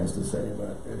Amplified has to say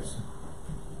about this.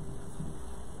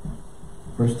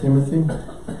 1 Timothy,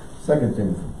 2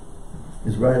 Timothy.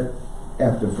 It's right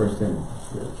after 1 Timothy.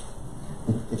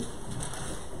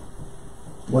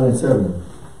 1 and 7.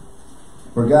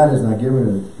 For God has not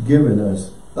given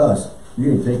us. You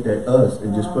can take that us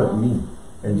and just put me.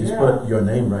 And just put your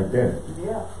name right there.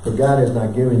 Yeah. For God has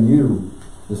not given you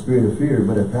the spirit of fear,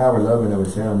 but of power, love, and of a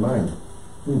sound mind.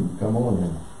 Come on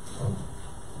then.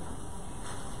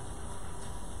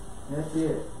 That's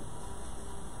it.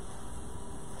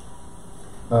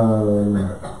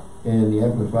 And the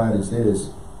Amplified it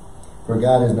says, for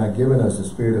God has not given us a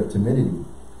spirit of timidity,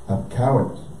 of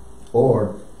cowardice,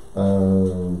 or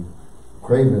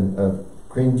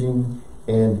cringing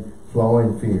and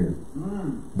flowing fear.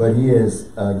 But he has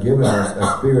given us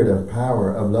a spirit of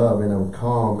power, of love, and of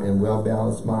calm and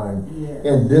well-balanced mind,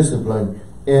 and discipline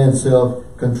and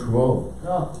self-control.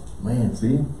 Man,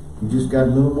 see? You just got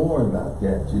a little more about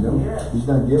that, you know? He's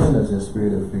not giving us a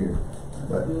spirit of fear.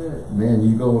 But man,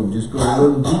 you just go a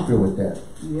little deeper with that.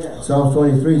 Psalms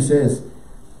 23 says,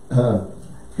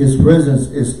 his presence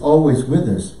is always with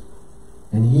us.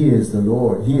 And he is the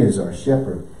Lord. He is our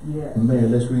shepherd.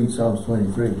 Man, let's read Psalms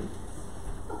 23.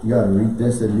 You got to read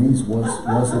this at least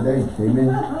once a day.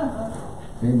 Amen.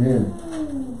 Amen.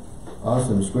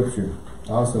 Awesome scripture.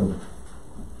 Awesome.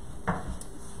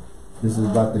 This is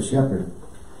about the shepherd.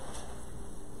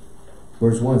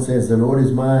 Verse 1 says, the Lord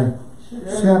is my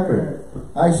shepherd.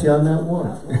 I shall not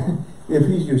want. If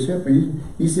he's your shepherd,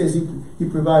 he says he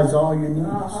provides all your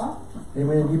needs.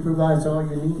 Amen. He provides all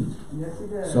your needs. Yes, he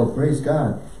does. So praise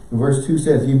God. And verse 2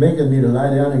 says, he maketh me to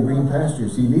lie down in green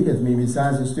pastures. He leadeth me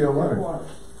beside the still waters.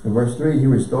 In verse 3, he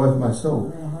restoreth my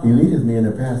soul. He leadeth me in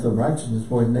the path of righteousness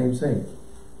for his name's sake.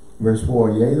 Verse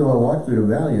 4, yea, though I walk through the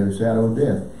valley of the shadow of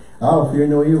death, I will fear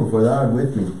no evil, for thou art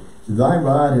with me. Thy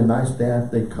rod and thy staff,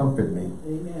 they comfort me.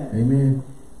 Amen. Amen.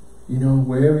 You know,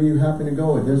 wherever you happen to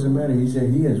go, it doesn't matter. He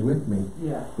said he is with me.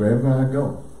 Wherever I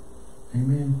go.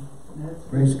 Amen.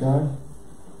 Praise God.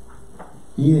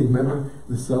 Remember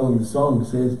the song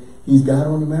says, he's God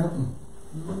on the mountain,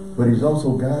 but he's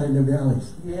also God in the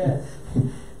valleys.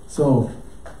 So,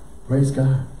 praise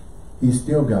God. He's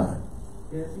still God.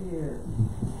 Yes, he is.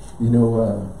 You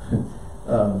know,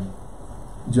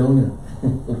 Jonah,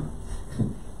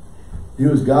 he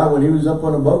was God when he was up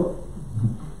on a boat,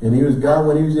 and he was God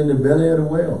when he was in the belly of the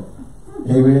whale.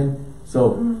 Amen.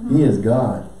 So, he is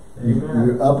God.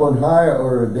 You're up on high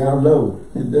or down low.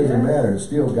 It doesn't matter. It's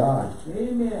still God.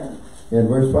 Amen. And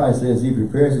verse 5 says, he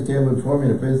prepares a table before me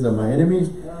in the presence of my enemies.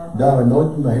 Thou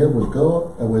anointest my head with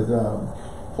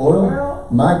oil.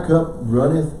 My cup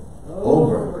runneth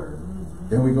over.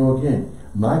 There we go again.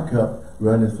 My cup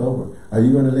runneth over. Are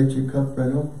you going to let your cup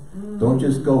run over? Don't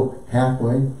just go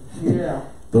halfway.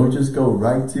 Don't just go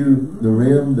right to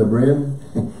the brim.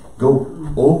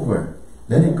 Go over.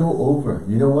 Let it go over.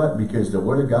 You know what? Because the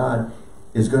word of God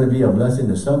is going to be a blessing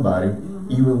to somebody,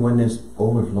 even when it's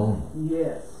overflowing.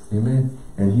 Amen.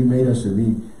 And he made us to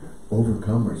be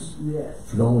overcomers.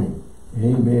 Flowing.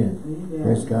 Amen.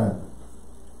 Praise God.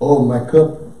 Oh, my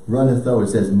cup runneth over. It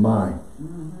says my.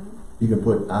 You can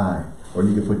put I, or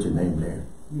you can put your name there.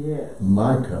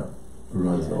 My cup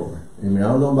runs over. Amen. I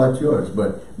don't know about yours,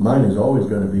 but mine is always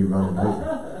going to be running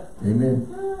over. Amen.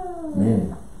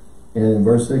 Man. And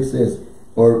verse 6 says,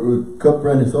 or cup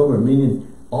runneth over, meaning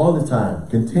all the time,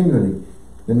 continually.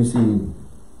 Let me see.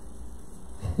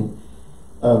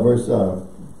 Verse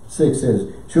 6 says,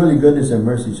 surely goodness and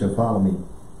mercy shall follow me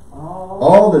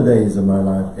all the days of my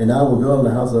life, and I will dwell in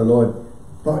the house of the Lord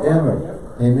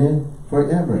forever. Amen.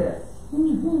 Forever.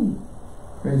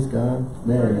 Praise God.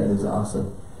 Man, that is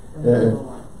awesome.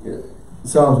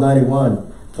 Psalms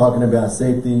 91, talking about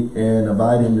safety and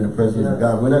abiding in the presence of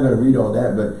God. We're not going to read all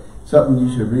that, but something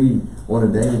you should read on a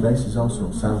daily basis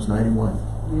also. Psalms 91.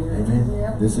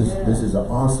 Amen. This is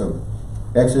awesome.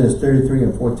 Exodus 33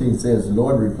 and 14 says, the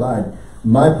Lord replied,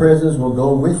 my presence will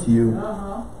go with you,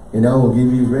 and I will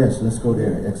give you rest. Let's go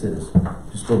there, Exodus.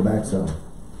 Just go back some.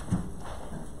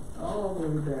 All the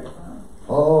way back,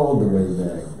 all the way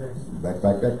back.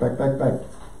 Back.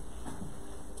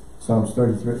 Psalms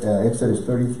 33, Exodus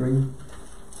 33.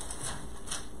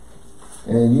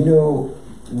 And you know,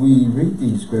 we read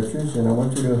these scriptures, and I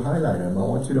want you to highlight them. I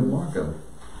want you to mark them.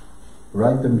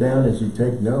 Write them down as you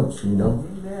take notes, you know,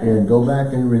 and go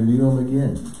back and review them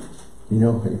again. You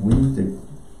know, we need to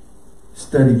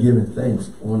study giving thanks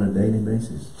on a daily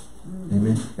basis.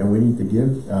 Amen. And we need to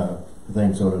give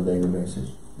thanks on a daily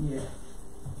basis.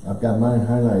 I've got mine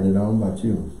highlighted. I don't know about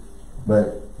you.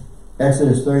 But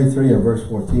Exodus 33 and verse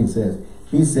 14 says,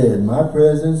 he said, my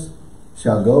presence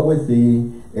shall go with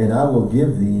thee, and I will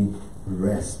give thee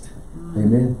rest.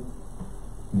 Amen.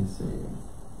 Let me see.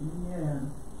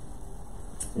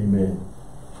 Amen.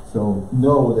 So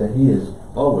know that he is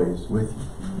always with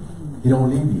you. He don't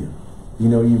leave you. You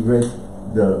know, you've read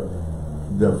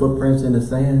the footprints in the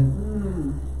sand,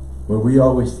 where we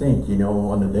always think, you know,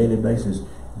 on a daily basis,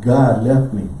 God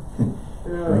left me.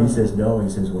 But he says, no, he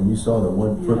says, when you saw the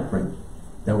one footprint,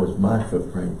 that was my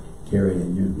footprint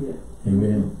carrying you.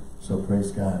 Amen. So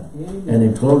praise God. And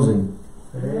in closing,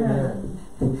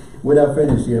 we're not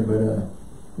finished yet, but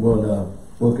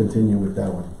we'll continue with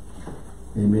that one.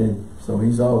 Amen. So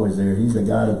he's always there. He's a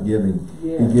God of giving.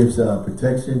 Yes. He gives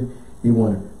protection. He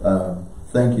wants to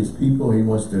thank his people. He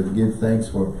wants to give thanks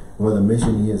for the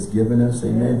mission he has given us.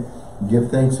 Amen. Yes. Give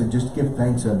thanks and just give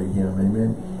thanks unto him.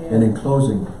 Amen. Yes. And in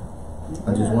closing,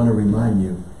 I just want to remind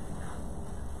you,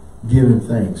 give him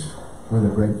thanks with a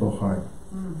grateful heart.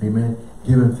 Amen.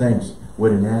 Give him thanks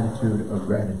with an attitude of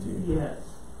gratitude. Yes.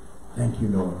 Thank you,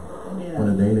 Lord. Yes. On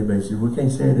a daily basis. We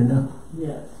can't say it enough.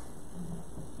 Yes.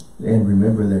 And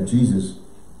remember that Jesus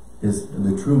is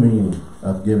the true meaning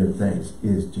of giving thanks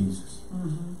is Jesus.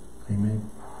 Amen.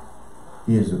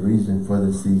 He is the reason for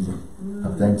the season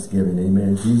of Thanksgiving.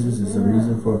 Amen. Jesus is the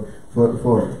reason for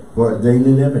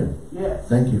daily living. Yes.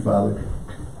 Thank you, Father.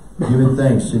 Giving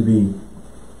thanks should be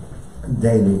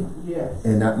daily. Yes.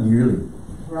 And not yearly.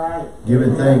 Right.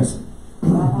 Giving thanks.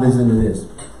 Listen to this.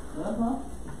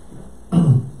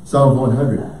 Psalm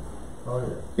 100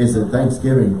 is a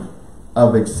thanksgiving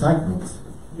of excitement.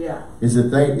 Yeah. It's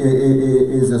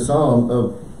a psalm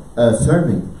of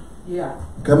serving. Yeah.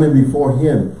 Coming before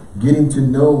him, getting to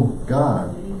know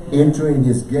God, entering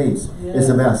his gates. Yes. It's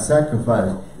about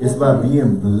sacrifice. It's about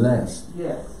being blessed.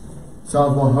 Yes.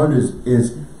 Psalm 100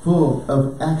 is full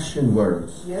of action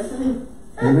words. Yes, it is.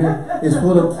 Amen. It's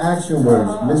full of action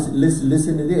words.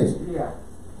 Listen to this. Yeah.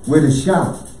 With a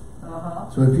shout.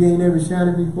 So if you ain't never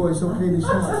shouted before, it's okay to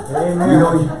shout. Amen.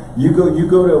 You know, you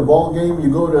go to a ball game, you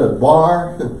go to a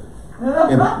bar,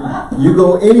 and you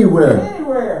go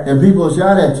anywhere, and people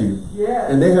shout at you. Yes.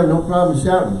 And they have no problem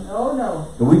shouting. Oh no.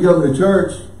 And we go to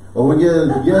church, or we get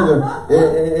together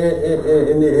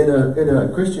in a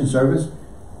Christian service,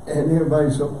 and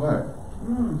everybody's so quiet.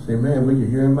 Say, man, we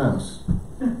can hear a mouse.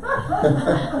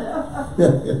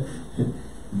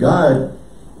 God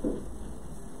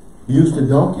used a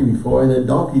donkey before, and the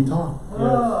donkey talked.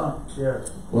 Yes.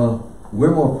 Yes. Well,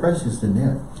 we're more precious than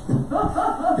that.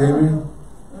 Amen.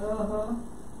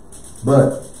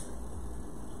 But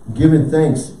giving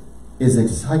thanks is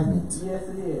excitement. Yes,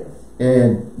 it is.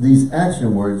 And these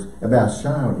action words about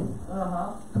shouting,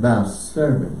 about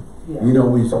serving. Yeah. You know,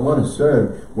 we want to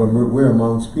serve when we're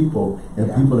amongst people,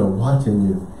 and people are watching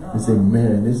you and say,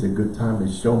 man, this is a good time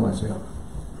to show myself.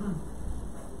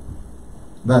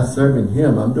 By serving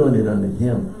him, I'm doing it unto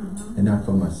him and not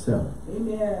for myself.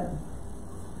 Amen.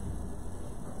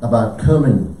 About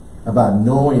coming, about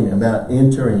knowing, about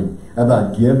entering,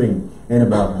 about giving, and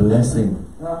about blessing.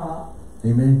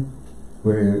 Amen.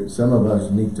 Where some of us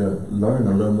need to learn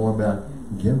a little more about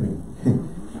giving.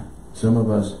 Some of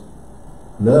us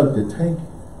love to take,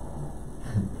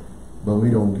 but we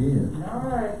don't give. All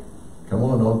right. Come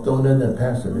on, don't throw nothing at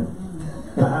Pastor now.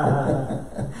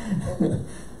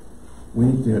 We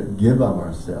need to give of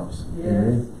ourselves. Yes.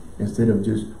 Amen. Instead of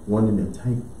just wanting to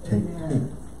take.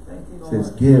 It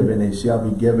says, give and it shall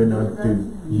be given unto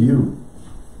you.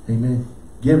 Amen.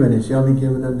 Give and it shall be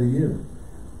given unto you.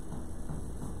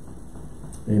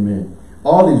 Amen.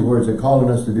 All these words are calling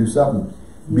us to do something.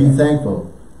 Be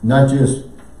thankful, not just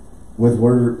with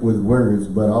words,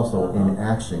 but also in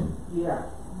action. Yeah.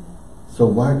 So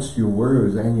watch your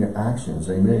words and your actions.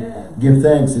 Amen. Yeah. Give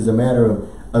thanks is a matter of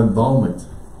involvement.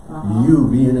 You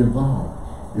being involved.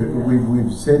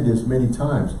 We've said this many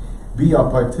times. Be a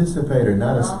participator,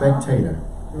 not a spectator.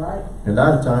 Right. A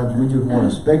lot of times we just want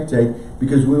to spectate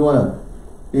because we want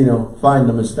to, find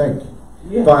the mistake,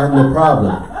 find the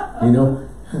problem.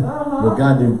 But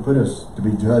God didn't put us to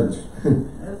be judged.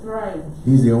 That's right.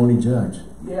 He's the only judge.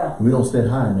 Yeah. We don't sit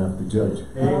high enough to judge.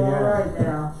 Amen. All right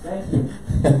now. Thank you.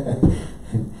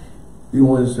 He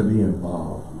wants us to be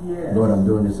involved. Yes. Lord, I'm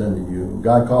doing this unto you.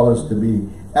 God called us to be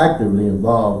actively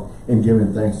involved in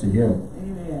giving thanks to him.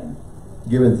 Amen.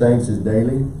 Giving thanks is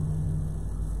daily.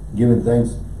 Giving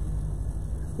thanks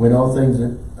when all things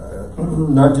are,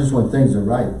 not just when things are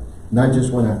right, not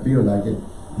just when I feel like it,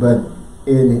 but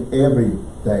in every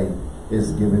day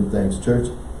is giving thanks. Church,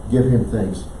 give him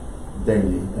thanks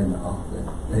daily and often.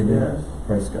 Amen. Yes.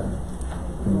 Praise God.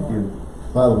 Thank you.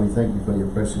 Father, we thank you for your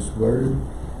precious word.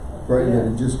 Pray that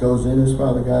it just goes in us,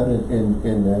 Father God, and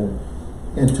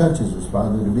touches us,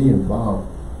 Father, to be involved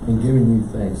in giving you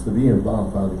thanks, to be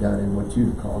involved, Father God, in what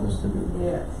you've called us to do.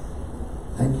 Yes.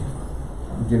 Thank you.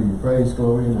 We give you praise,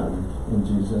 glory, and honor in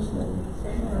Jesus' name.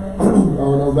 I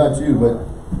don't know about you, but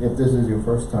if this is your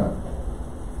first time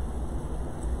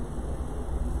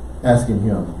asking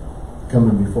him,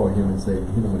 coming before him and say,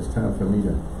 it's time for me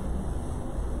to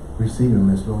receive him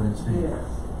as Lord and Savior. Yes.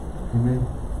 Amen.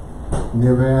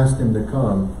 Never asked him to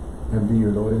come and be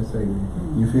your Lord and Savior.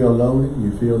 You feel lonely?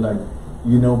 You feel like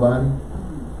you're nobody?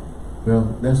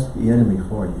 Well, that's the enemy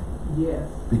for you. Yes.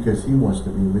 Because he wants to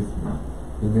be with you.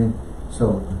 Amen.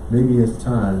 So maybe it's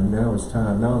time, now it's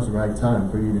the right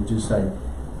time for you to just say,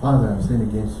 Father, I've sinned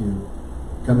against you.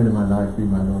 Come into my life, be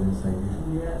my Lord and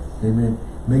Savior. Yes. Amen.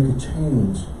 Make a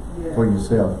change Yes. for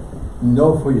yourself.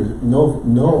 Know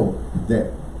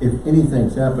that if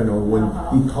anything's happened, or when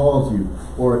He calls you,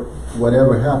 or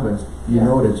whatever happens, you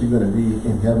know that you're going to be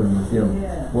in heaven with Him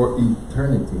for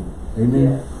eternity.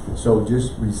 Amen. So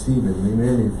just receive it.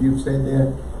 Amen. If you've said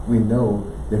that, we know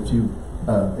that you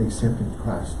accepted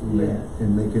Christ. Amen.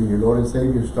 And make Him your Lord and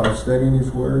Savior. Start studying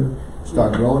His Word.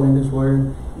 Start growing in His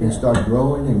Word. And start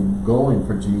growing and going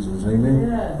for Jesus.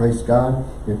 Amen. Praise God.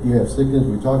 If you have sickness,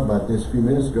 we talked about this a few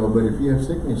minutes ago, but if you have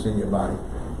sickness in your body,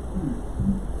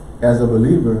 as a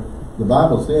believer, the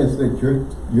Bible says that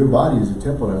your body is a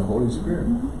temple of the Holy Spirit.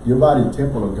 Your body is a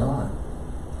temple of God.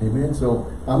 Amen. So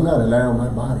I'm not allowing my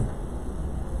body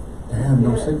to have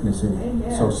no sickness in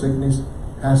it. So sickness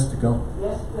has to go.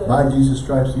 By Jesus'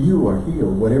 stripes, you are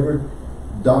healed. Whatever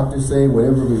doctors say,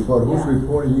 whatever report, whose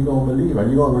report are you going to believe? Are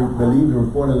you going to believe the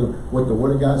report of what the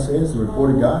Word of God says, the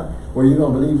report of God? Or are you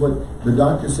going to believe what the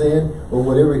doctor said, or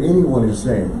whatever anyone is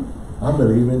saying? I'm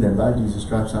believing that by Jesus'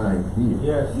 stripes I am healed.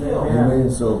 Yes. Amen.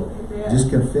 So just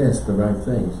confess the right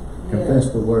things. Confess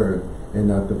the Word and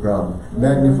not the problem.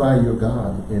 Magnify your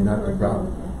God and not the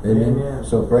problem. Amen.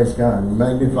 So praise God.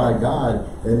 Magnify God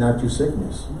and not your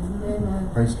sickness.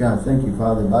 Praise God. Thank you,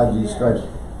 Father, by Jesus' stripes.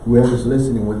 Whoever's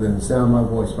listening within the sound of my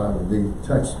voice, Father, they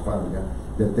touched, Father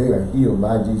God, that they are healed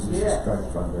by Jesus'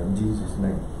 stripes, Father, in Jesus'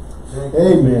 name.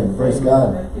 Amen. Praise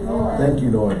God. Thank you,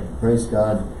 Lord. Praise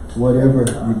God. Whatever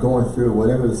you're going through,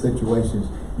 whatever the situations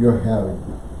you're having,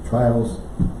 trials,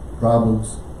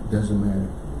 problems, doesn't matter.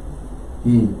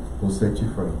 He will set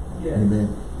you free.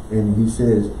 Amen. And He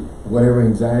says, whatever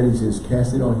anxieties is,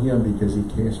 cast it on Him because He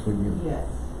cares for you.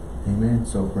 Amen.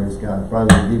 So praise God.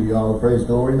 Father, we give you all the praise,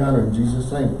 glory, and honor in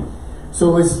Jesus' name.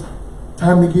 So it's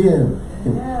time to give.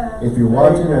 If you're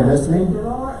watching or listening,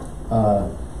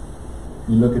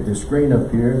 you look at the screen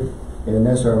up here, and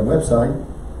that's our website.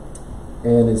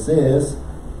 And it says,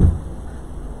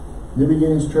 New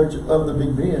Beginnings Church of the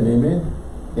Big Bend. Amen.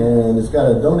 And it's got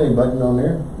a donate button on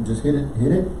there. Just hit it.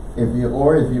 If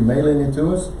you're mailing it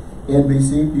to us,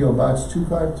 NBC PO Box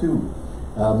 252,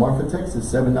 Marfa, Texas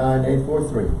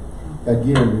 79843.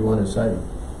 Again, we want to say,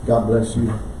 God bless you,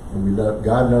 and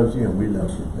God loves you, and we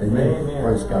love you. Amen.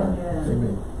 Praise God.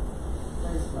 Amen.